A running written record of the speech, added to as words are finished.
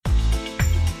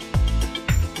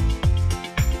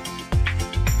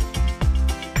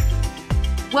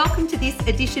Welcome to this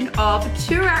edition of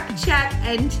Toorak Chat,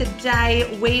 and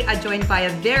today we are joined by a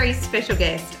very special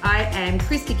guest. I am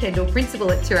Christy Kendall, Principal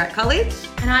at Toorak College.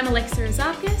 And I'm Alexa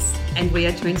Azakis. And we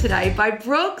are joined today by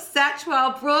Brooke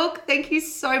Satchwell. Brooke, thank you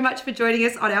so much for joining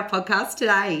us on our podcast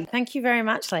today. Thank you very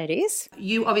much, ladies.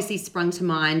 You obviously sprung to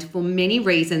mind for many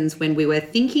reasons when we were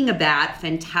thinking about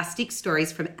fantastic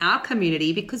stories from our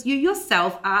community, because you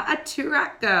yourself are a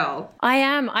Toorak girl. I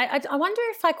am. I wonder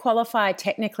if I qualify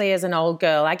technically as an old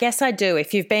girl. I guess I do.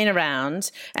 If you've been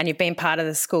around and you've been part of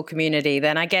the school community,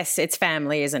 then I guess it's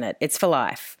family, isn't it? It's for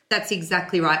life. That's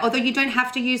exactly right. Although you don't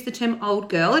have to use the term old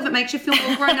girl. If it makes you feel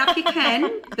more grown up, you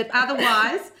can. But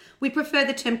otherwise, we prefer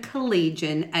the term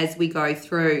collegian as we go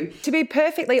through. To be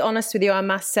perfectly honest with you, I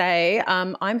must say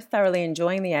I'm thoroughly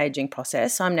enjoying the ageing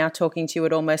process. I'm now talking to you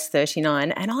at almost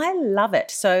 39 and I love it.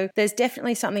 So there's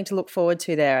definitely something to look forward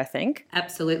to there, I think.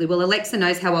 Absolutely. Well, Alexa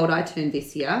knows how old I turned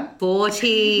this year.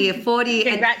 40.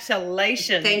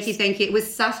 Congratulations. Thank you. It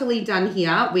was subtly done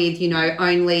here with,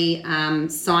 only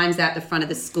signs out the front of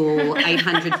the school,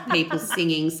 800 people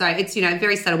singing. So it's,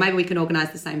 very subtle. Maybe we can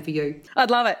organise the same for you. I'd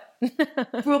love it.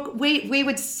 Brooke, we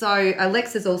would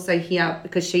Alexa's also here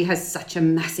because she has such a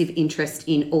massive interest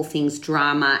in all things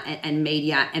drama and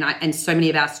media, and so many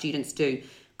of our students do.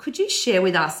 Could you share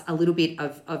with us a little bit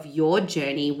of your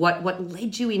journey? What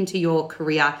led you into your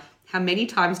career? How many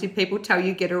times did people tell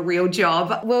you get a real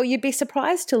job? Well, you'd be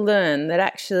surprised to learn that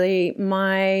actually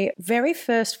my very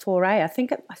first foray, I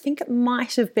think it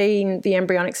might have been the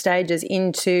embryonic stages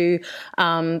into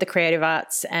the creative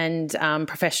arts and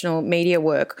professional media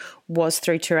work, was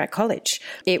through Toorak College.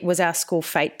 It was our school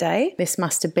fete day. This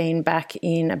must have been back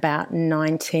in about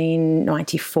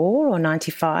 1994 or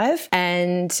 95.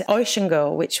 And Ocean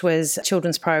Girl, which was a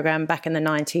children's program back in the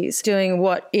 90s, doing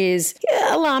what is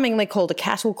alarmingly called a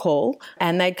cattle call.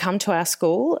 And they'd come to our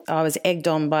school. I was egged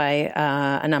on by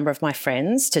a number of my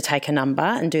friends to take a number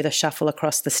and do the shuffle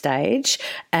across the stage.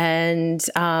 And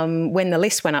when the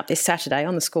list went up this Saturday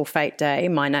on the school fete day,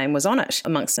 my name was on it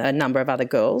amongst a number of other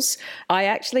girls. I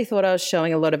actually thought I was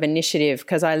showing a lot of initiative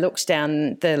because I looked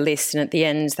down the list and at the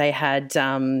end they had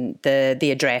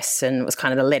the address, and it was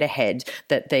kind of the letterhead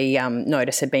that the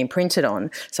notice had been printed on.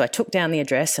 So I took down the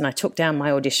address and I took down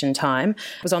my audition time.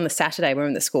 It was on the Saturday, we were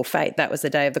in the school fete. That was the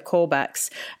day of the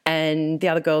callbacks. And the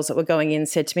other girls that were going in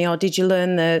said to me, "Oh, did you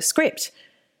learn the script?"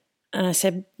 And I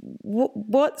said,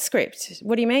 "What script?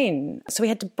 What do you mean?" So we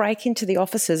had to break into the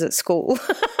offices at school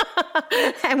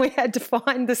and we had to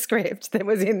find the script that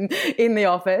was in the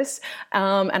office.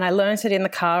 And I learnt it in the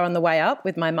car on the way up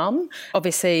with my mum.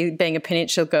 Obviously, being a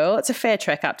Peninsula girl, it's a fair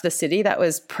trek up to the city. That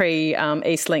was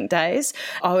pre-Eastlink days.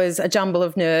 I was a jumble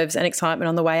of nerves and excitement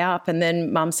on the way up. And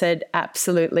then mum said,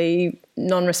 absolutely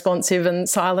non-responsive and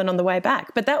silent on the way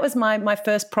back. But that was my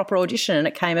first proper audition, and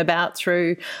it came about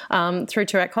through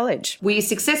Toorak College. Were you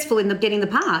successful in getting the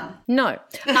part? No.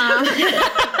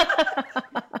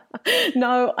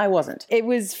 No, I wasn't. It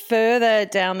was further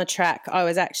down the track. I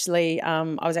was actually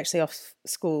off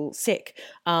school sick,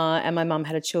 and my mum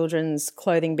had a children's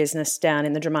clothing business down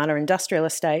in the Dramata Industrial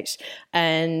Estate,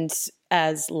 and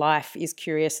as life is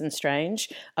curious and strange,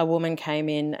 a woman came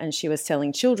in and she was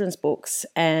selling children's books,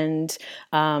 and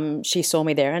she saw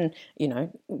me there, and,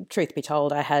 truth be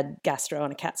told, I had gastro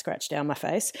and a cat scratch down my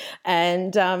face,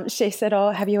 and she said,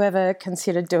 "Oh, have you ever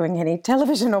considered doing any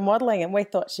television or modelling?" And we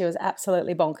thought she was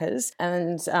absolutely bonkers,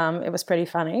 and it was pretty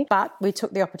funny. But we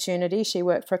took the opportunity. She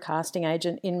worked for a casting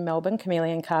agent in Melbourne,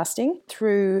 Chameleon Casting.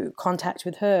 Through contact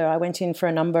with her, I went in for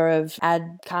a number of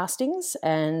ad castings,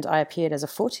 and I appeared as a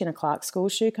foot in a Clark school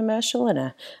shoe commercial and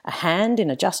a hand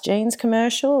in a Just Jeans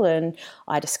commercial. And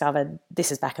I discovered,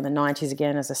 this is back in the 90s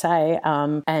again, as I say,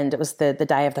 and it was the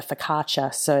day of the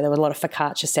focaccia. So there were a lot of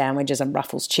focaccia sandwiches and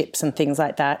Ruffles chips and things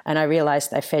like that. And I realised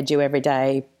they fed you every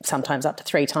day, sometimes up to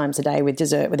 3 times a day with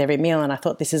dessert with every meal. And I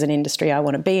thought, this is an industry I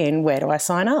want to be in. Where do I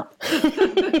sign up?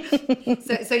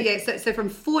 So from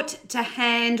foot to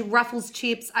hand, Ruffles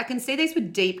chips, I can see these were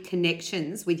deep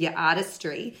connections with your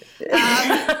artistry.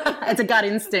 It's a gut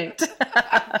instinct.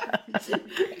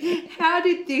 How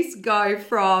did this go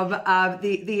from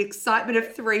the excitement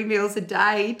of 3 meals a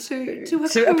day to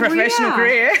a professional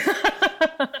career?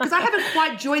 Because I haven't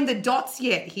quite joined the dots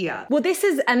yet here. Well, this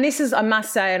is, I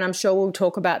must say, and I'm sure we'll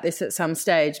talk about this at some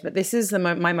stage, but this is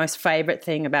my most favourite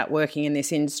thing about working in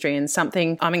this industry, and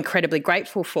something I'm incredibly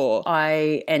grateful for.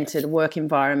 I entered a work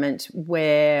environment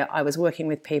where I was working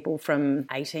with people from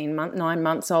 9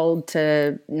 months old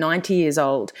to 90 years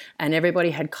old, and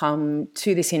everybody had come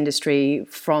to this industry industry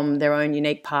from their own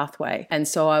unique pathway. And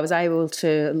so I was able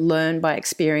to learn by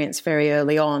experience very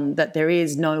early on that there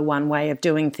is no one way of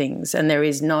doing things and there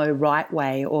is no right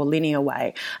way or linear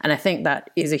way. And I think that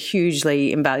is a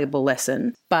hugely invaluable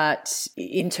lesson. But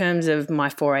in terms of my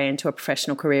foray into a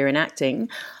professional career in acting,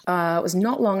 it was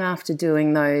not long after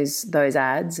doing those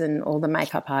ads, and all the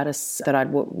makeup artists that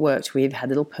I'd worked with had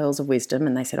little pearls of wisdom,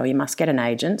 and they said, oh, you must get an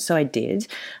agent. So I did.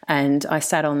 And I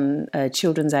sat on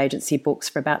children's agency books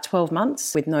for about 12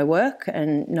 months with no work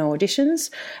and no auditions.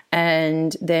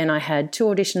 And then I had 2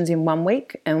 auditions in 1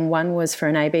 week, and one was for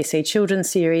an ABC children's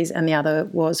series and the other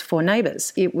was for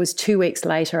Neighbours. It was 2 weeks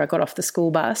later I got off the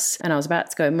school bus and I was about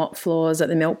to go mop floors at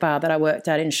the milk bar that I worked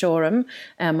at in Shoreham,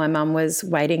 and my mum was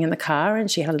waiting in the car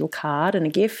and she had a little card and a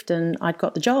gift, and I'd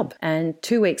got the job. And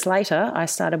 2 weeks later I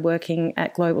started working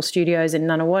at Global Studios in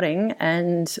Nunawading,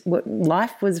 and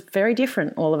life was very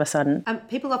different all of a sudden.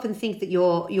 People often think that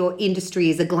your industry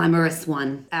is a glamorous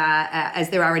one, as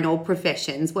there are in all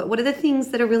professions. What are the things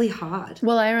that are really hard?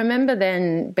 Well, I remember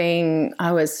then it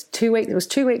was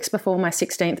 2 weeks before my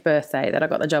 16th birthday that I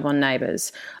got the job on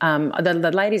Neighbours.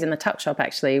 The ladies in the tuck shop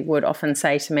actually would often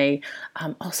say to me,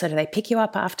 so do they pick you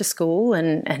up after school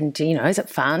and you know, is it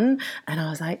fun? And I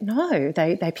was like, no,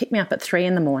 they pick me up at 3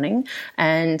 a.m.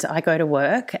 and I go to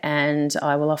work and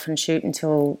I will often shoot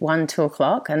until 1, 2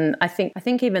 o'clock. And I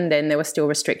think even then there were still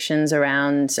restrictions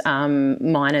around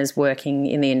minors working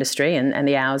in the industry and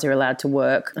the hours you're allowed to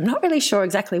work. I'm not really sure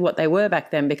exactly what they were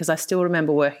back then, because I still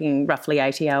remember working roughly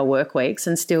 80-hour work weeks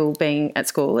and still being at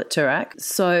school at Toorak.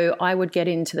 So I would get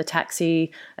into the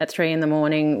taxi at 3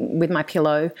 a.m. with my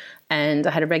pillow, and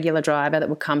I had a regular driver that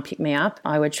would come pick me up.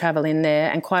 I would travel in there,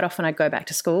 and quite often I'd go back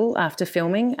to school after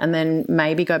filming and then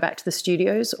maybe go back to the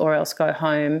studios or else go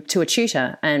home to a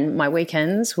tutor. And my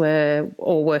weekends were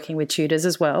all working with tutors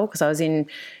as well, because I was in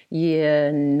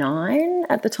year 9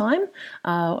 at the time,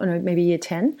 or no, maybe year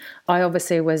 10. I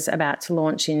obviously was about to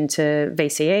launch into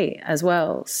VCE as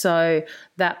well. So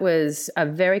that was a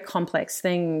very complex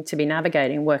thing to be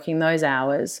navigating, working those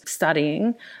hours,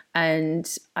 studying. And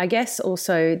I guess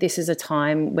also this is a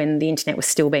time when the internet was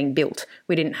still being built.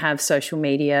 We didn't have social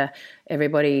media.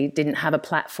 Everybody didn't have a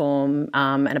platform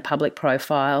and a public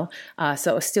profile.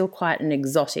 So it was still quite an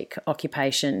exotic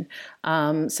occupation.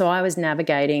 So I was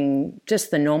navigating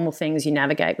just the normal things you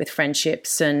navigate with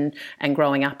friendships and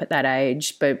growing up at that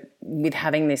age, but with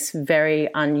having this very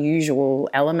unusual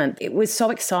element. It was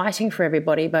so exciting for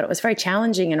everybody, but it was very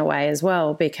challenging in a way as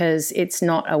well, because it's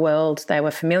not a world they were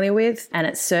familiar with, and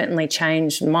it certainly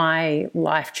changed my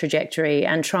life trajectory,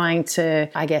 and trying to,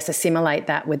 I guess, assimilate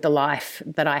that with the life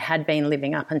that I had been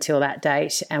living up until that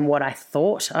date and what I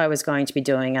thought I was going to be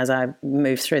doing as I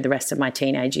moved through the rest of my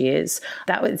teenage years.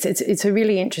 It's a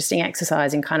really interesting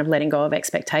exercise in kind of letting go of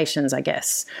expectations, I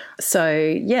guess. So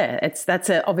yeah, that's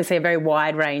obviously a very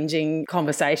wide-ranging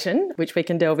conversation, which we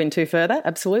can delve into further.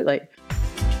 Absolutely.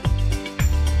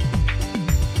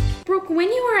 Brooke, when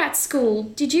you were at school,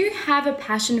 did you have a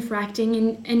passion for acting,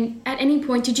 and at any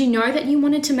point did you know that you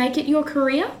wanted to make it your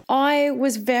career? I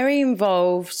was very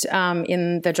involved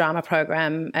in the drama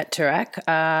program at Toorak.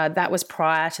 That was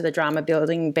prior to the drama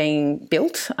building being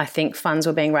built. I think funds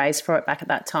were being raised for it back at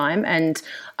that time, and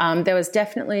there was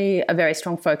definitely a very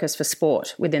strong focus for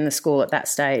sport within the school at that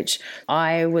stage.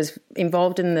 I was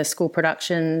involved in the school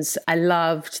productions. I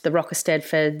loved the Rocker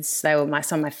Stedfords. They were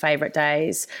some of my favourite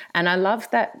days, and I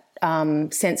loved that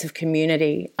sense of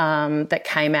community that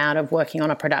came out of working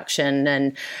on a production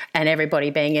and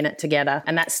everybody being in it together.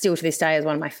 And that still to this day is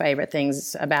one of my favourite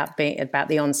things about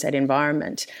the on-set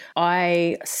environment.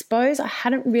 I suppose I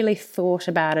hadn't really thought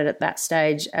about it at that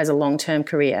stage as a long-term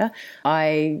career.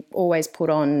 I always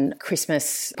put on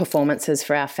Christmas performances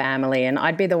for our family, and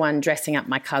I'd be the one dressing up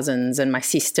my cousins and my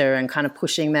sister and kind of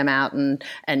pushing them out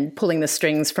and pulling the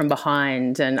strings from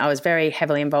behind. And I was very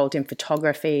heavily involved in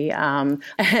photography and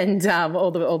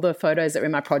all the photos that were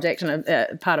in my project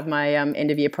and part of my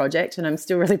end of year project, and I'm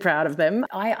still really proud of them.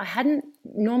 I hadn't.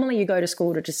 Normally you go to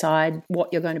school to decide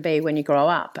what you're going to be when you grow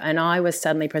up, and I was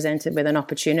suddenly presented with an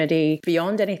opportunity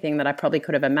beyond anything that I probably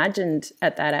could have imagined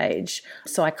at that age.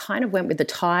 So I kind of went with the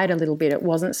tide a little bit. It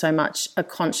wasn't so much a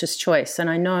conscious choice, and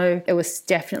I know it was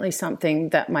definitely something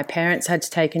that my parents had to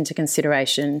take into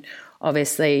consideration.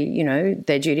 Obviously, you know,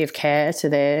 their duty of care to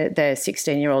their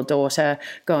 16-year-old daughter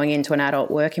going into an adult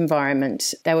work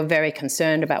environment. They were very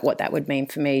concerned about what that would mean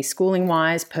for me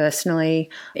schooling-wise,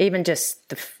 personally, even just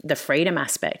the freedom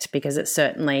aspect, because it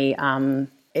certainly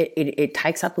it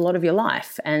takes up a lot of your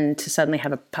life, and to suddenly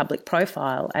have a public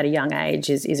profile at a young age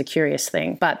is a curious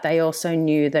thing. But they also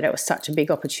knew that it was such a big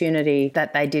opportunity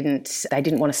that they didn't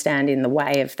want to stand in the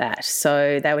way of that.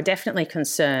 So they were definitely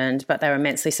concerned, but they were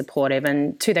immensely supportive.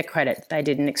 And to their credit, they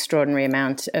did an extraordinary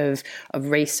amount of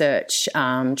research,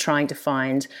 trying to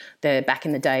find back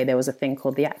in the day, there was a thing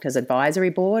called the Actors Advisory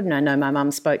Board, and I know my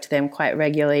mum spoke to them quite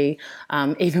regularly.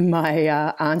 Even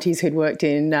my aunties who'd worked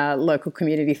in local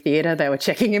community theatre, they were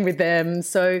checking in with them.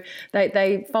 So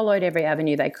they followed every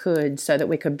avenue they could so that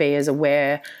we could be as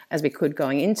aware as we could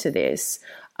going into this.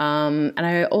 And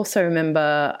I also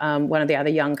remember one of the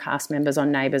other young cast members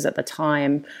on Neighbours at the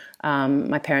time,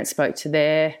 my parents spoke to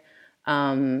their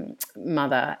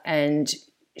mother, and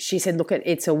she said, look,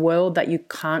 it's a world that you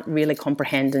can't really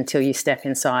comprehend until you step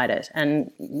inside it.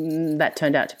 And that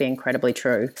turned out to be incredibly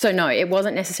true. So no, it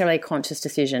wasn't necessarily a conscious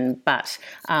decision, but,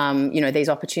 these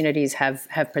opportunities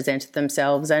have presented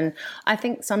themselves. And I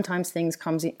think sometimes things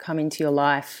come into your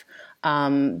life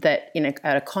that,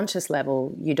 at a conscious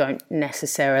level, you don't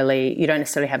necessarily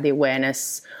have the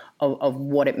awareness of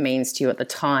what it means to you at the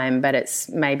time, but it's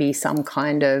maybe some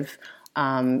kind of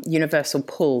universal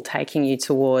pull taking you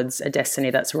towards a destiny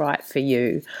that's right for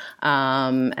you.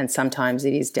 And sometimes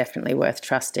it is definitely worth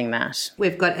trusting that.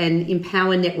 We've got an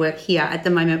Empower network here at the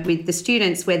moment with the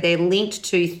students where they're linked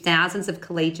to thousands of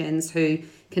collegians who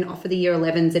can offer the Year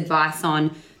 11s advice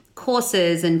on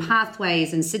courses and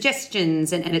pathways and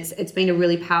suggestions, and it's been a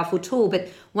really powerful tool. But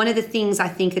one of the things I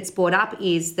think it's brought up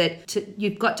is that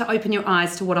you've got to open your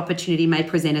eyes to what opportunity may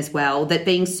present as well, that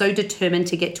being so determined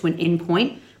to get to an end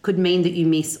point could mean that you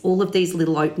miss all of these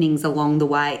little openings along the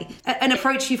way. An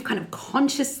approach you've kind of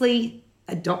consciously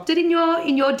adopted in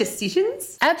your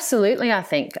decisions? Absolutely, I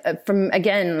think.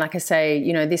 Again, like I say,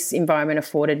 this environment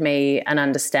afforded me an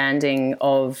understanding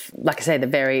of, like I say, the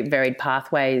very varied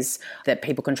pathways that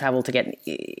people can travel to get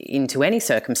into any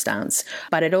circumstance.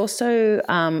 But it also,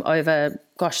 over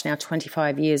now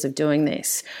 25 years of doing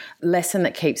this, lesson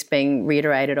that keeps being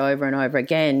reiterated over and over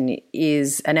again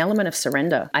is an element of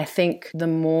surrender. I think the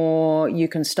more you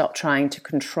can stop trying to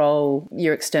control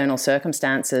your external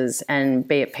circumstances and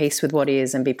be at peace with what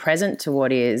is and be present to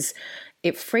what is,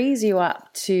 it frees you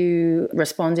up to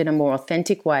respond in a more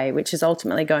authentic way, which is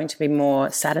ultimately going to be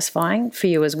more satisfying for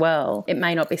you as well. It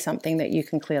may not be something that you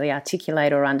can clearly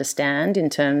articulate or understand in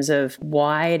terms of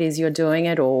why it is you're doing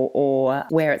it or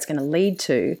where it's going to lead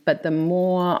to, but the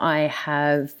more I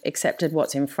have accepted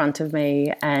what's in front of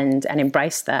me and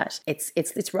embraced that,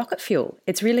 it's rocket fuel.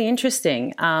 It's really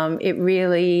interesting. It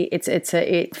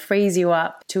frees you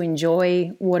up to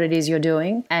enjoy what it is you're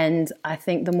doing, and I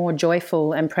think the more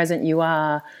joyful and present you are,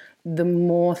 the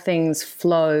more things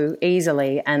flow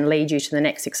easily and lead you to the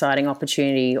next exciting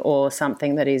opportunity or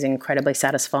something that is incredibly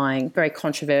satisfying. Very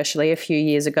controversially, a few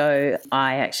years ago,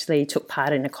 I actually took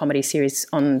part in a comedy series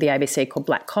on the ABC called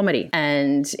Black Comedy,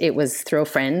 and it was through a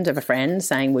friend of a friend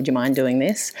saying, would you mind doing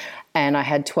this? And I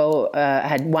had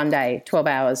 1 day, 12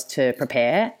 hours to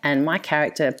prepare, and my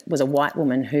character was a white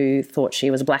woman who thought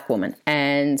she was a black woman.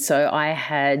 And so I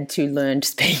had to learn to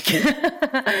speak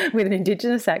with an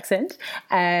Indigenous accent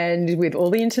and with all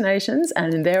the intonations.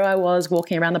 And there I was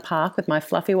walking around the park with my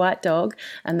fluffy white dog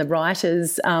and the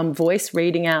writer's voice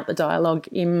reading out the dialogue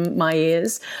in my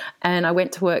ears. And I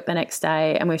went to work the next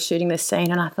day and we were shooting this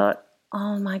scene, and I thought,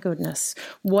 oh my goodness,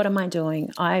 what am I doing?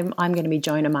 I'm going to be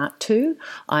Joan of Arc 2.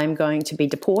 I'm going to be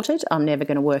deported. I'm never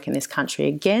going to work in this country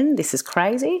again. This is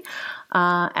crazy.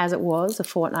 As it was, a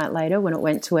fortnight later when it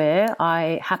went to air,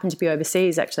 I happened to be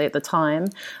overseas actually at the time,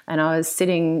 and I was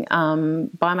sitting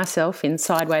by myself in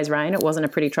sideways rain. It wasn't a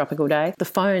pretty tropical day. The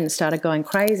phone started going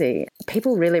crazy.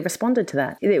 People really responded to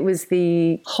that. It was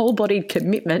the whole-bodied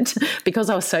commitment because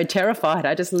I was so terrified.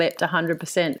 I just leapt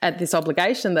 100% at this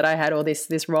obligation that I had, or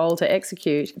this role to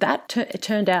execute. That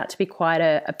turned out to be quite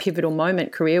a pivotal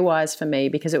moment career-wise for me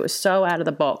because it was so out of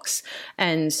the box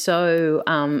and so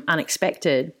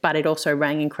unexpected, but it also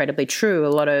rang incredibly true. A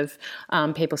lot of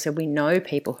people said, we know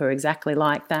people who are exactly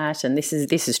like that, and this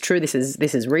is true, this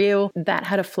is real. That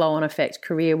had a flow-on effect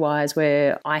career-wise,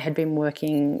 where I had been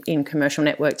working in commercial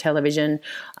network television,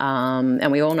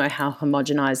 and we all know how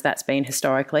homogenised that's been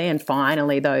historically, and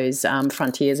finally those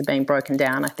frontiers are being broken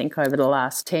down, I think, over the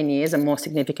last 10 years, and more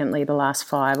significantly the last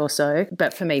 5 or so.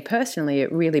 But for me personally,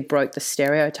 it really broke the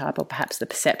stereotype, or perhaps the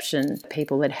perception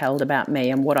people had held about me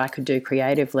and what I could do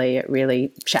creatively. It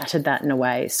really shattered that that in a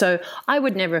way. So I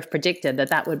would never have predicted that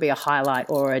that would be a highlight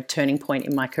or a turning point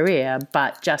in my career,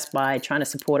 but just by trying to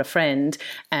support a friend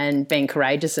and being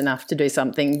courageous enough to do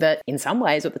something that in some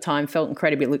ways at the time felt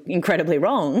incredibly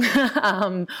wrong,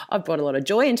 I've brought a lot of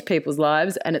joy into people's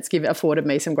lives, and it's afforded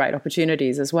me some great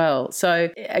opportunities as well. So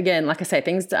again, like I say,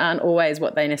 things aren't always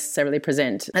what they necessarily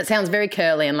present. It sounds very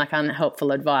curly and like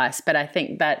unhelpful advice, but I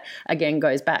think that again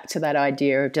goes back to that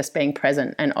idea of just being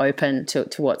present and open to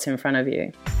what's in front of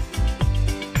you.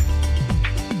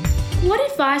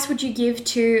 What advice would you give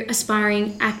to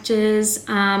aspiring actors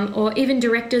or even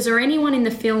directors or anyone in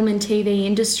the film and TV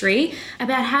industry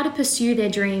about how to pursue their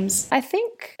dreams? I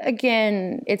think,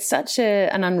 again, it's such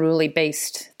an unruly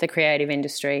beast, the creative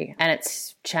industry, and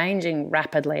it's changing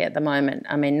rapidly at the moment.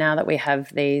 I mean, now that we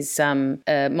have these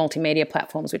multimedia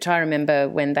platforms, which I remember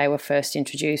when they were first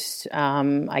introduced,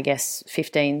 I guess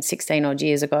 15, 16 odd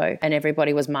years ago, and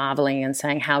everybody was marveling and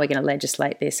saying, how are we going to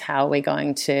legislate this? How are we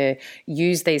going to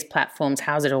use these platforms?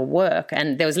 How's it all work?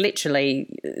 And there was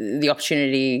literally the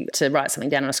opportunity to write something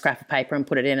down on a scrap of paper and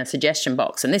put it in a suggestion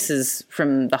box. And this is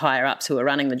from the higher ups who are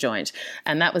running the joint.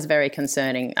 And that was very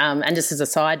concerning. And just as a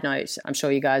side note, I'm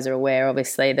sure you guys are aware,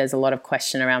 obviously, there's a lot of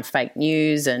question around fake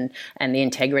news and the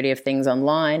integrity of things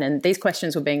online. And these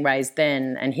questions were being raised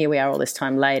then, and here we are all this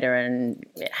time later, and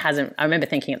it hasn't. I remember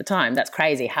thinking at the time, that's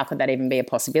crazy. How could that even be a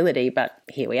possibility? But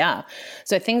here we are.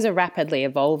 So things are rapidly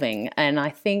evolving. And I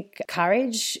think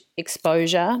courage,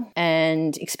 exposure,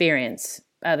 and experience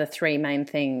are the three main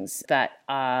things that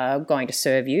are going to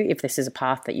serve you if this is a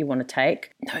path that you want to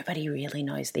take. Nobody really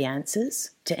knows the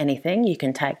answers to anything. You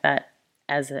can take that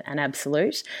as an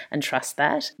absolute and trust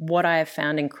that. What I have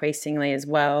found increasingly as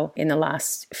well in the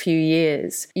last few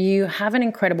years, you have an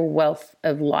incredible wealth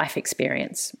of life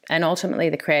experience. And ultimately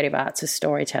the creative arts is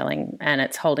storytelling, and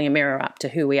it's holding a mirror up to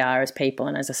who we are as people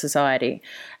and as a society.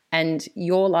 And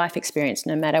your life experience,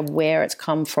 no matter where it's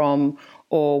come from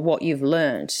or what you've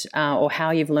learnt or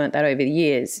how you've learnt that over the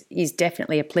years, is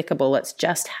definitely applicable. It's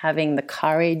just having the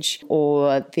courage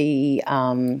or the,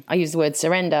 I use the word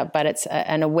surrender, but it's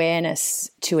an awareness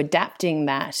to adapting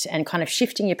that and kind of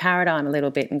shifting your paradigm a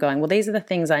little bit and going, well, these are the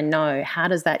things I know. How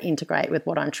does that integrate with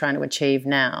what I'm trying to achieve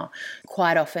now?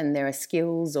 Quite often there are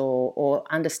skills or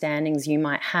understandings you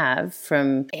might have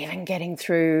from even getting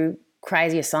through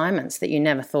crazy assignments that you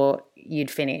never thought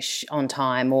you'd finish on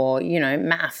time, or, you know,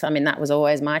 math. I mean, that was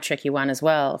always my tricky one as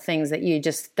well. Things that you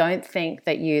just don't think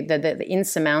that the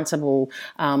insurmountable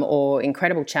or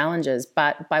incredible challenges,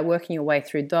 but by working your way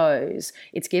through those,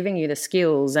 it's giving you the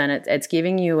skills and it's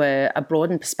giving you a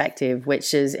broadened perspective,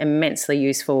 which is immensely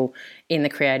useful in the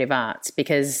creative arts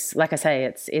because, like I say,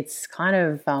 it's kind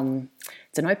of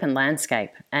it's an open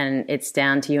landscape, and it's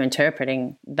down to you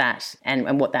interpreting that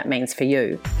and what that means for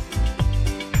you.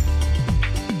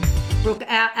 Brooke,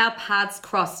 our paths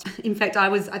crossed. In fact, I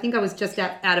think I was just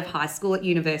out of high school at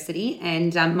university,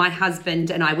 and my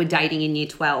husband and I were dating in year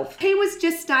 12. He was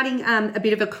just starting a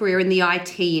bit of a career in the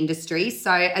IT industry.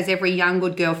 So as every young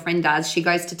good girlfriend does, she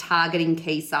goes to Target in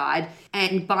Quayside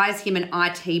and buys him an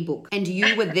IT book. And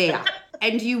you were there.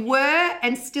 And you were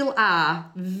and still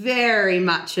are very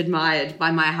much admired by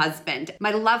my husband.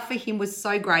 My love for him was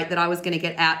so great that I was going to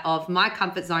get out of my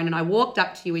comfort zone, and I walked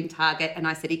up to you in Target and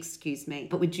I said, excuse me,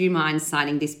 but would you mind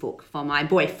signing this book for my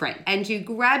boyfriend? And you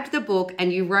grabbed the book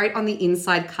and you wrote on the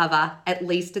inside cover, at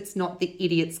least it's not the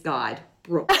idiot's guide,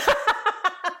 Brooke.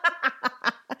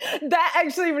 That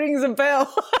actually rings a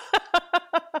bell.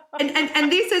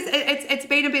 And this is, it's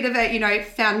been a bit of a, you know,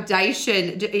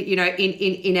 foundation, you know,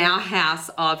 in our house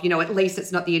of, you know, at least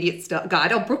it's not the idiot's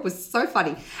guide. Oh, Brooke was so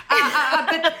funny.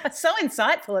 But so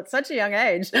insightful at such a young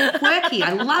age. Quirky,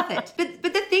 I love it.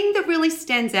 But the thing that really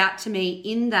stands out to me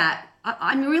in that,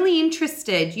 I'm really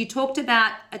interested. You talked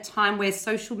about a time where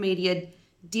social media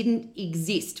didn't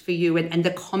exist for you and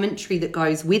the commentary that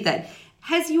goes with it.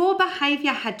 Has your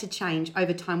behaviour had to change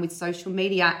over time with social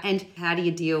media, and how do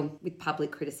you deal with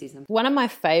public criticism? One of my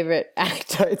favourite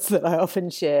anecdotes that I often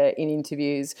share in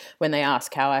interviews when they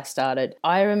ask how I started,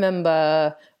 I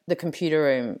remember the computer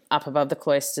room up above the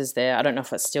cloisters there. I don't know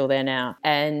if it's still there now.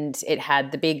 And it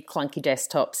had the big clunky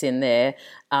desktops in there.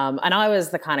 And I was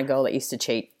the kind of girl that used to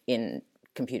cheat in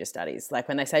computer studies. Like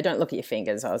when they say, don't look at your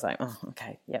fingers, I was like, oh,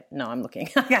 okay, yep, no, I'm looking.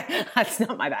 Okay, that's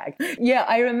not my bag. Yeah,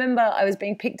 I remember I was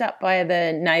being picked up by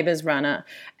the neighbours runner,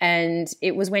 and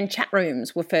it was when chat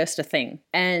rooms were first a thing.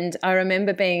 And I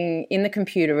remember being in the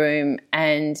computer room,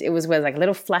 and it was with like a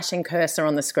little flashing cursor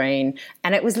on the screen,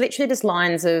 and it was literally just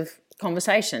lines of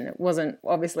conversation. It wasn't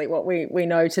obviously what we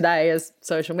know today as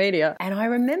social media. And I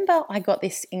remember I got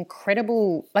this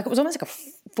incredible, like it was almost like a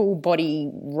full body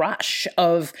rush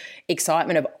of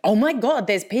excitement of, oh my God,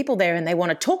 there's people there and they want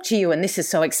to talk to you and this is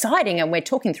so exciting and we're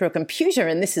talking through a computer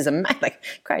and this is like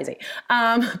crazy.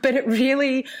 But it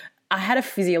really, I had a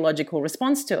physiological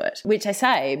response to it, which I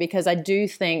say because I do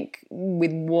think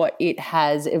with what it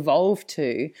has evolved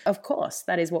to, of course,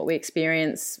 that is what we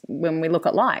experience when we look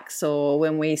at likes or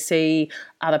when we see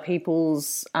other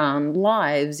people's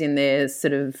lives in their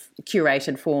sort of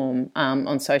curated form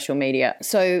on social media.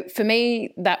 So for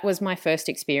me, that was my first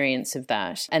experience of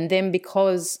that. And then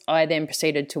because I then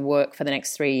proceeded to work for the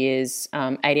next 3 years,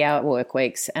 80-hour work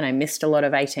weeks, and I missed a lot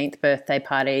of 18th birthday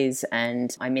parties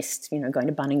and I missed, going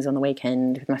to Bunnings on the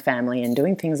weekend with my family and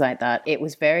doing things like that, it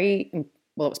was it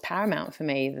was paramount for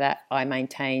me that I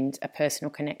maintained a personal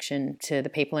connection to the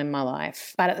people in my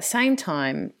life. But at the same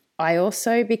time, I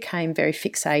also became very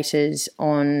fixated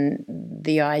on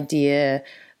the idea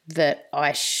that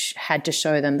I had to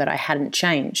show them that I hadn't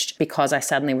changed because I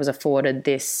suddenly was afforded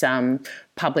this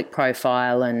public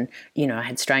profile and, I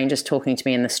had strangers talking to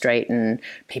me in the street and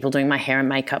people doing my hair and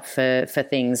makeup for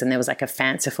things. And there was like a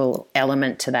fanciful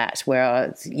element to that where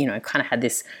I, kind of had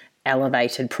this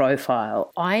elevated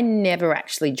profile. I never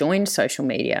actually joined social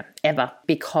media ever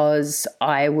because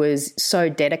I was so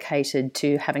dedicated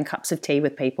to having cups of tea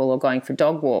with people or going for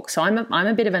dog walks. So I'm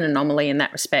a bit of an anomaly in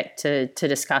that respect to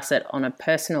discuss it on a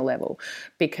personal level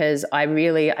because I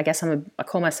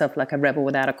call myself like a rebel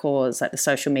without a cause, like the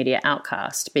social media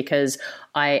outcast, because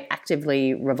I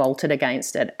actively revolted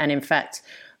against it. And in fact,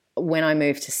 when I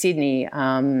moved to Sydney,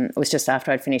 it was just after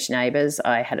I'd finished Neighbours.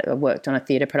 I worked on a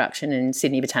theatre production in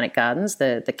Sydney Botanic Gardens,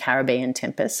 the Caribbean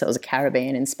Tempest. So it was a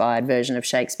Caribbean-inspired version of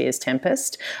Shakespeare's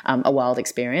Tempest, a wild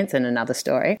experience and another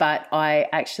story. But I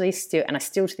actually still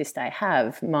to this day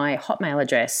have my Hotmail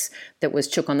address that was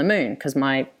Chook on the Moon because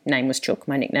my name was Chook,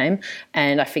 my nickname,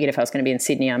 and I figured if I was going to be in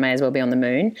Sydney, I may as well be on the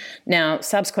moon. Now,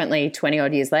 subsequently,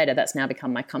 20-odd years later, that's now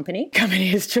become my company.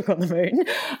 Company is Chook on the Moon.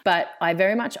 But I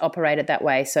very much operated that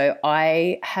way. So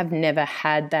I have never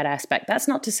had that aspect. That's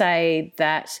not to say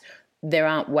that there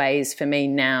aren't ways for me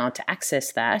now to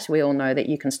access that. We all know that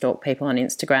you can stalk people on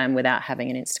Instagram without having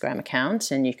an Instagram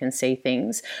account and you can see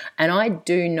things. And I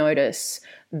do notice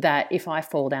that if I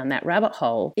fall down that rabbit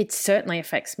hole, it certainly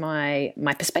affects my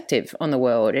perspective on the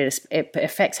world. It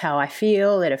affects how I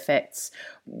feel. It affects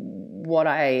what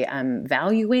I am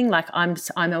valuing. Like I'm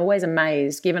always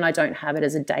amazed, given I don't have it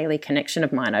as a daily connection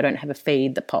of mine. I don't have a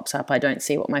feed that pops up. I don't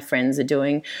see what my friends are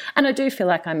doing. And I do feel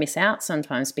like I miss out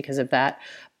sometimes because of that.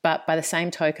 But by the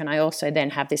same token, I also then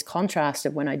have this contrast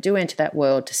of when I do enter that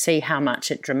world to see how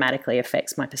much it dramatically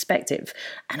affects my perspective.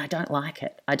 And I don't like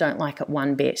it. I don't like it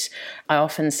one bit. I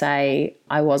often say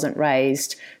I wasn't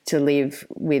raised to live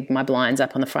with my blinds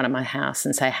up on the front of my house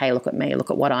and say, hey, look at me, look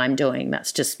at what I'm doing.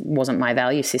 That's just wasn't my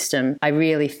value system. I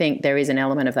really think there is an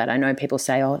element of that. I know people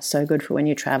say, oh, it's so good for when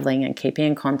you're traveling and keeping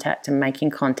in contact and making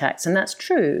contacts. And that's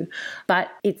true. But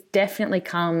it definitely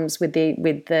comes with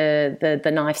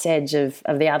the knife's edge of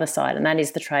the other side, and that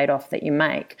is the trade-off that you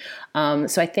make.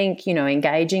 So I think,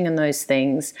 engaging in those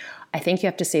things, I think you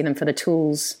have to see them for the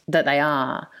tools that they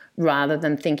are rather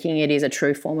than thinking it is a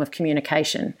true form of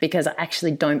communication, because I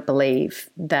actually don't believe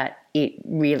that it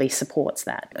really supports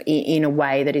that in a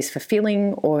way that is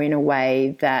fulfilling or in a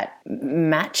way that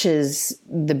matches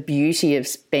the beauty of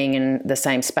being in the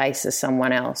same space as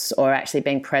someone else or actually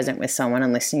being present with someone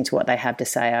and listening to what they have to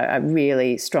say. I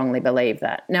really strongly believe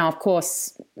that. Now, of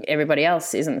course, everybody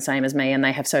else isn't the same as me and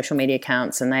they have social media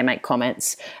accounts and they make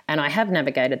comments, and I have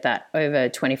navigated that over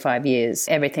 25 years.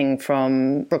 Everything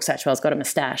from Brooke Satchwell's got a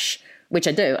moustache, which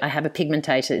I do. I have a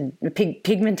pigmentation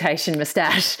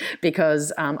moustache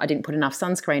because I didn't put enough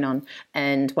sunscreen on,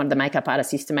 and one of the makeup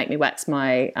artists used to make me wax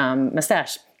my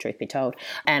moustache, truth be told,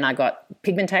 and I got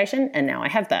pigmentation and now I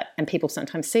have that, and people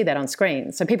sometimes see that on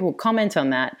screen. So people will comment on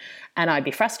that and I'd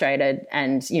be frustrated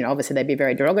and, obviously they'd be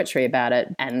very derogatory about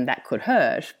it and that could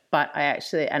hurt. But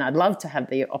I'd love to have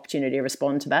the opportunity to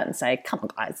respond to that and say, come on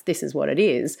guys, this is what it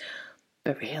is.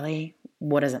 But really,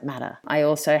 what does it matter? I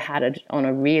also had it on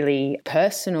a really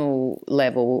personal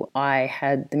level. I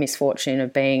had the misfortune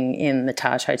of being in the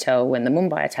Taj Hotel when the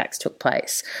Mumbai attacks took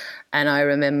place. And I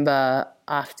remember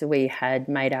after we had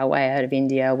made our way out of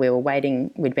India, we were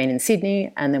waiting, we'd been in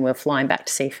Sydney and then we were flying back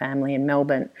to see family in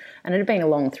Melbourne. And it had been a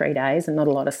long 3 days and not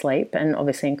a lot of sleep and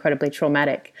obviously incredibly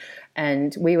traumatic.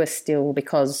 And we were still,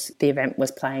 because the event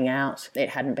was playing out, it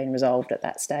hadn't been resolved at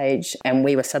that stage, and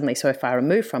we were suddenly so far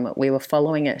removed from it. We were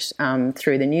following it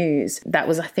through the news. That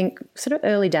was, I think, sort of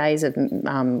early days of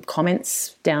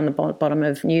comments down the bottom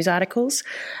of news articles,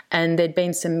 and there'd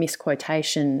been some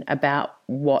misquotation about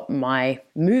what my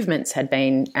movements had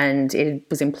been, and it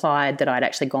was implied that I'd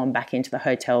actually gone back into the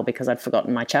hotel because I'd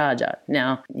forgotten my charger.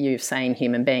 Now, you've seen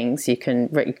Human Beings, you can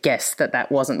guess that that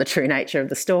wasn't the true nature of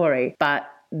the story, but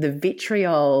the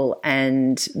vitriol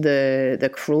and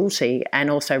the cruelty, and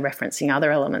also referencing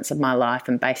other elements of my life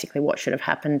and basically what should have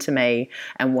happened to me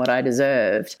and what I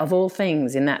deserved, of all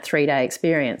things in that 3-day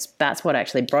experience, that's what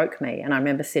actually broke me. And I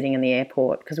remember sitting in the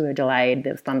airport because we were delayed,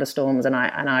 there were thunderstorms, and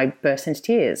I burst into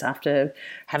tears after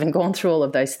having gone through all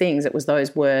of those things. It was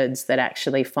those words that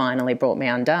actually finally brought me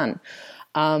undone.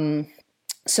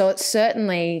 So it's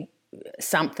certainly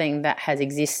something that has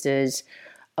existed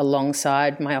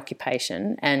alongside my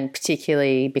occupation, and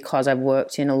particularly because I've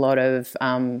worked in a lot of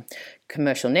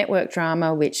commercial network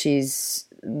drama, which is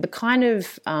the kind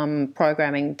of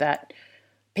programming that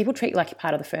people treat like you're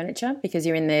part of the furniture because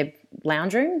you're in their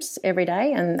lounge rooms every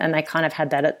day, and they kind of had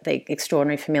that at the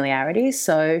extraordinary familiarity.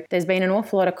 So there's been an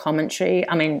awful lot of commentary.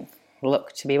 I mean,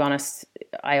 look, to be honest,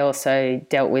 I also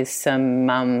dealt with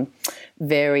some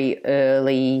very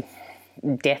early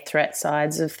death threat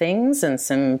sides of things and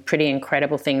some pretty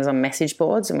incredible things on message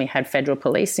boards, and we had federal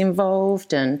police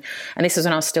involved, and this was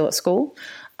when I was still at school.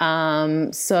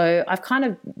 So I've kind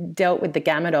of dealt with the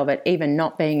gamut of it, even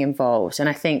not being involved, and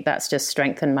I think that's just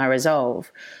strengthened my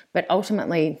resolve. But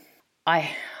ultimately,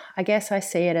 I guess I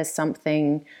see it as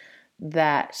something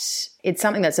that it's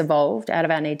something that's evolved out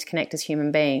of our need to connect as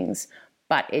human beings,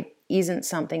 but it isn't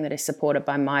something that is supported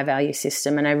by my value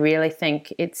system, and I really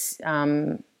think it's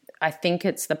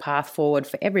the path forward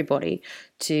for everybody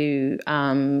to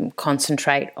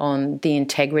concentrate on the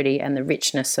integrity and the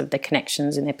richness of the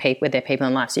connections in with their people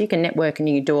in life. So you can network and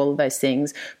you can do all of those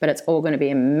things, but it's all going to be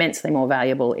immensely more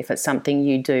valuable if it's something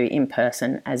you do in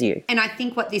person as you. And I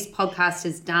think what this podcast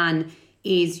has done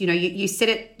is, you said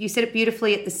it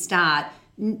beautifully at the start.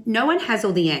 No one has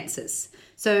all the answers.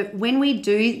 So when we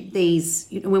do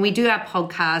our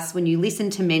podcasts, when you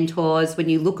listen to mentors, when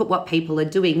you look at what people are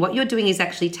doing, what you're doing is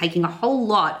actually taking a whole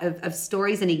lot of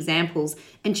stories and examples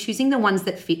and choosing the ones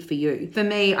that fit for you. For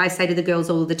me, I say to the girls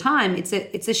all the time, it's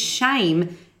a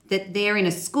shame that they're in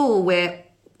a school where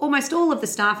almost all of the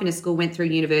staff in a school went through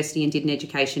university and did an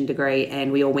education degree,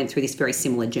 and we all went through this very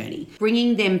similar journey.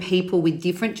 Bringing them people with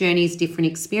different journeys, different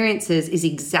experiences is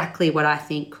exactly what I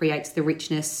think creates the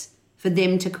richness for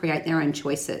them to create their own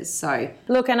choices. So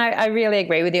look, and I really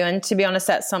agree with you. And to be honest,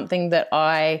 that's something that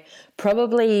I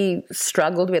probably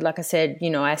struggled with. Like I said,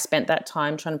 I spent that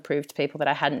time trying to prove to people that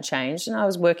I hadn't changed, and I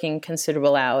was working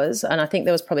considerable hours. And I think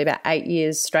there was probably about 8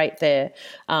 years straight there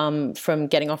from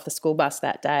getting off the school bus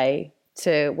that day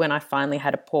to when I finally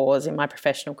had a pause in my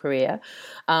professional career.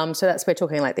 So we're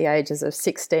talking like the ages of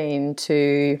 16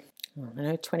 to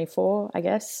 24, I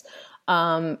guess.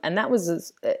 And that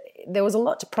was, there was a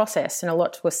lot to process and a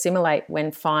lot to assimilate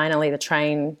when finally the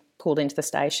train pulled into the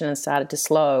station and started to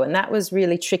slow. And that was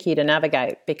really tricky to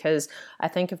navigate, because I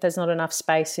think if there's not enough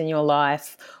space in your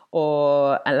life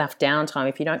or enough downtime,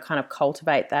 if you don't kind of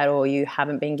cultivate that, or you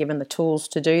haven't been given the tools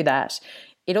to do that,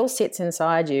 it all sits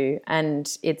inside you,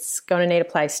 and it's going to need a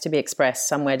place to be expressed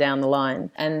somewhere down the line.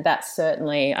 And that's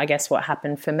certainly, I guess, what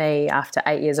happened for me after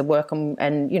 8 years of work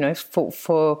and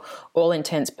for all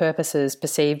intents purposes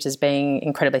perceived as being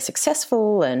incredibly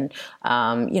successful and,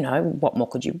 what more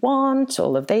could you want?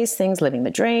 All of these things, living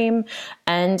the dream.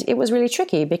 And it was really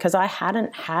tricky because I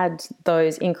hadn't had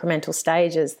those incremental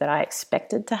stages that I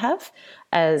expected to have.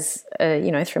 As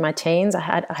through my teens, I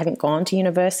hadn't gone to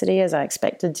university as I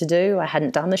expected to do. I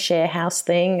hadn't done the share house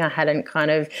thing. I hadn't kind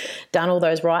of done all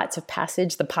those rites of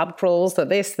passage, the pub crawls, the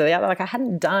this, the other. Like, I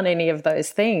hadn't done any of those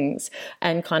things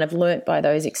and kind of learnt by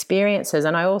those experiences.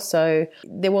 And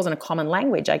there wasn't a common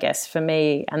language, I guess, for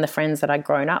me and the friends that I'd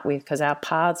grown up with, because our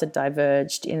paths had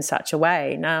diverged in such a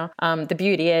way. Now, the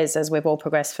beauty is, as we've all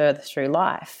progressed further through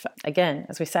life, again,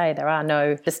 as we say, there are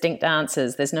no distinct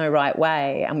answers. There's no right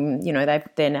way.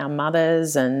 They're now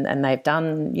mothers and they've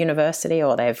done university,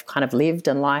 or they've kind of lived,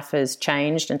 and life has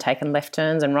changed and taken left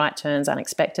turns and right turns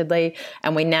unexpectedly,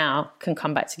 and we now can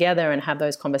come back together and have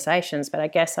those conversations. But I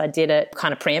guess I did it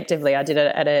kind of preemptively. I did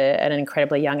it at an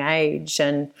incredibly young age,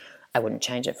 and I wouldn't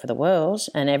change it for the world.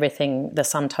 And everything, the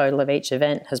sum total of each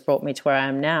event has brought me to where I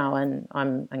am now. And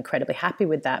I'm incredibly happy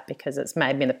with that because it's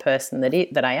made me the person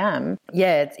that I am.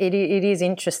 Yeah, it is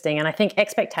interesting. And I think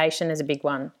expectation is a big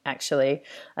one, actually.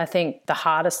 I think the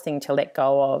hardest thing to let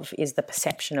go of is the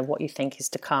perception of what you think is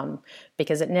to come,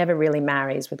 because it never really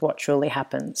marries with what truly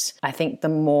happens. I think the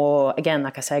more, again,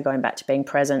 like I say, going back to being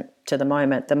present to the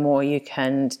moment, the more you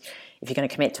can, if you're going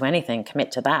to commit to anything,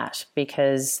 commit to that,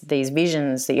 because these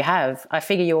visions that you have, I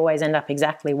figure you always end up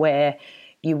exactly where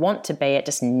you want to be. It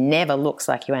just never looks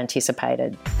like you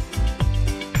anticipated.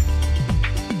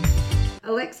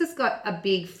 Alexa's got a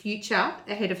big future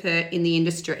ahead of her in the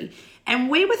industry. And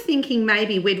we were thinking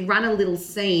maybe we'd run a little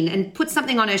scene and put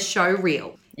something on her show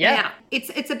reel. Yeah. Now,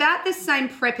 it's about the same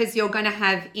prep as you're going to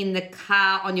have in the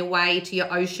car on your way to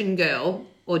your Ocean Girl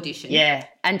audition. Yeah.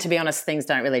 And to be honest, things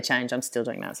don't really change. I'm still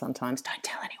doing that sometimes. Don't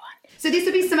tell anyone. So this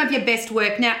will be some of your best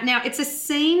work. Now it's a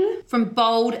scene from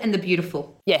Bold and the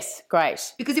Beautiful. Yes,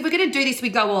 great. Because if we're going to do this, we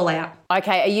go all out.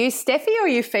 Okay, are you Steffi or are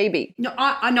you Phoebe? No,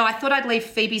 I thought I'd leave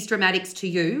Phoebe's dramatics to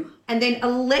you. And then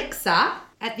Alexa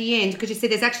at the end, because you see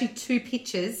there's actually two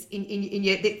pictures in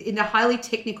the highly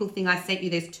technical thing I sent you,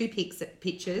 there's two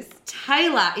pictures.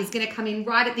 Taylor is going to come in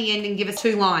right at the end and give us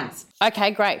 2 lines.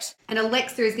 Okay, great. And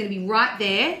Alexa is going to be right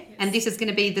there, and this is going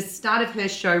to be the start of her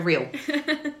show reel.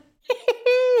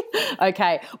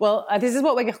 Okay, well, this is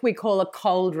what we call a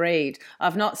cold read.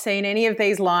 I've not seen any of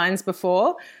these lines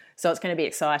before, so it's going to be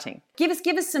exciting. Give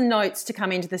us some notes to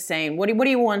come into the scene. What are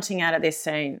you wanting out of this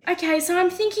scene? Okay, so I'm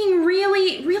thinking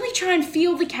really try and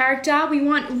feel the character. We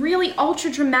want really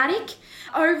ultra dramatic,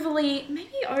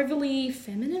 overly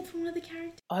feminine for one of the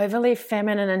characters. Overly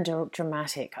feminine and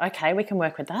dramatic. Okay, we can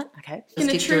work with that. Okay. In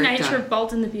the true nature of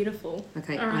Bold and the Beautiful.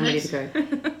 Okay, all right. I'm ready to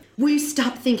go. Will you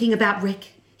stop thinking about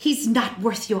Rick? He's not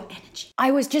worth your energy. I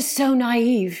was just so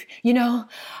naive, you know.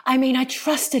 I mean, I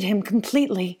trusted him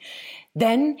completely.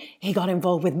 Then he got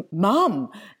involved with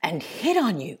Mom and hit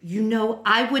on you. You know,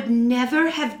 I would never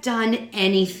have done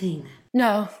anything.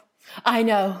 No, I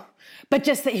know. But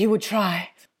just that he would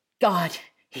try. God,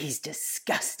 he's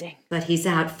disgusting. But he's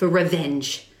out for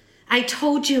revenge. I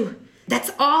told you,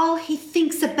 that's all he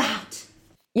thinks about.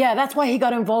 Yeah, that's why he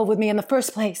got involved with me in the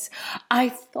first place. I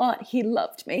thought he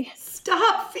loved me.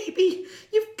 Stop, Phoebe.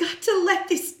 You've got to let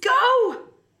this go.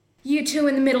 You two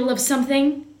in the middle of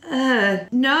something?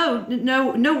 No,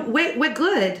 we're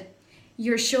good.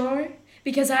 You're sure?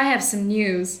 Because I have some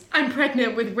news. I'm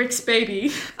pregnant with Rick's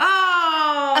baby.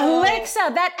 Oh!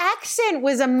 Alexa, that accent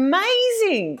was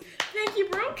amazing. Thank you,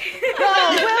 Brooke.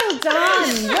 Oh, well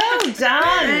done. Well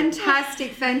done.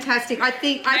 Fantastic. I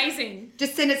think amazing.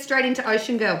 Just send it straight into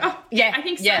Ocean Girl. Oh, yeah, I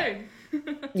think so. Yeah.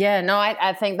 Yeah, no,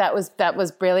 I think that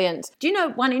was brilliant. Do you know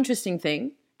one interesting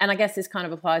thing? And I guess this kind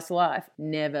of applies to life.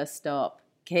 Never stop.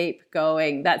 Keep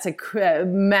going. That's a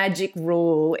magic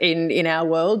rule in our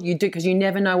world. You do, because you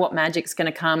never know what magic's going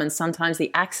to come, and sometimes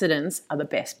the accidents are the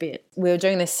best bit. We were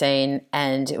doing this scene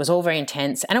and it was all very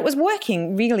intense and it was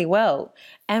working really well.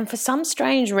 And for some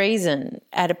strange reason,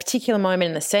 at a particular moment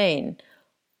in the scene,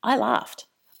 I laughed.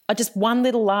 Just one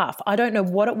little laugh. I don't know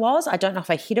what it was. I don't know if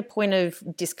I hit a point of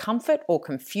discomfort or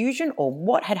confusion or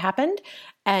what had happened.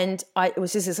 And it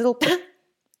was just this little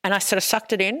and I sort of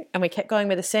sucked it in and we kept going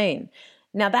with the scene.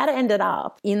 Now, that ended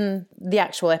up in the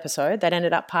actual episode. That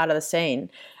ended up part of the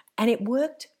scene. And it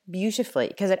worked beautifully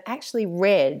because it actually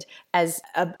read as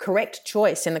a correct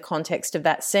choice in the context of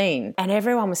that scene. And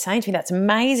everyone was saying to me, that's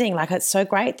amazing. Like, it's so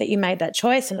great that you made that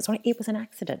choice. And it was an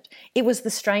accident. It was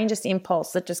the strangest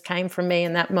impulse that just came from me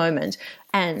in that moment.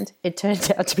 And it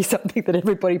turned out to be something that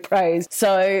everybody praised.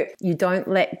 So you don't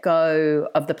let go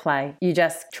of the play. You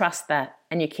just trust that.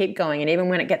 And you keep going. And even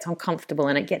when it gets uncomfortable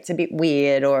and it gets a bit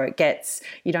weird or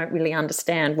you don't really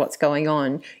understand what's going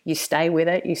on, you stay with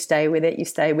it, you stay with it, you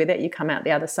stay with it, you come out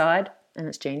the other side, and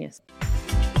it's genius.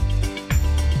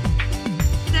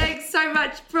 Thanks so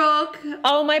much, Brooke.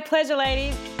 Oh, my pleasure,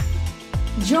 ladies.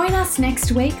 Join us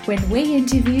next week when we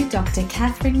interview Dr.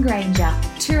 Catherine Granger,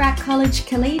 Toorak College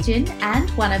collegian and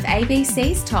one of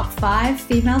ABC's top 5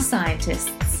 female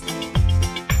scientists.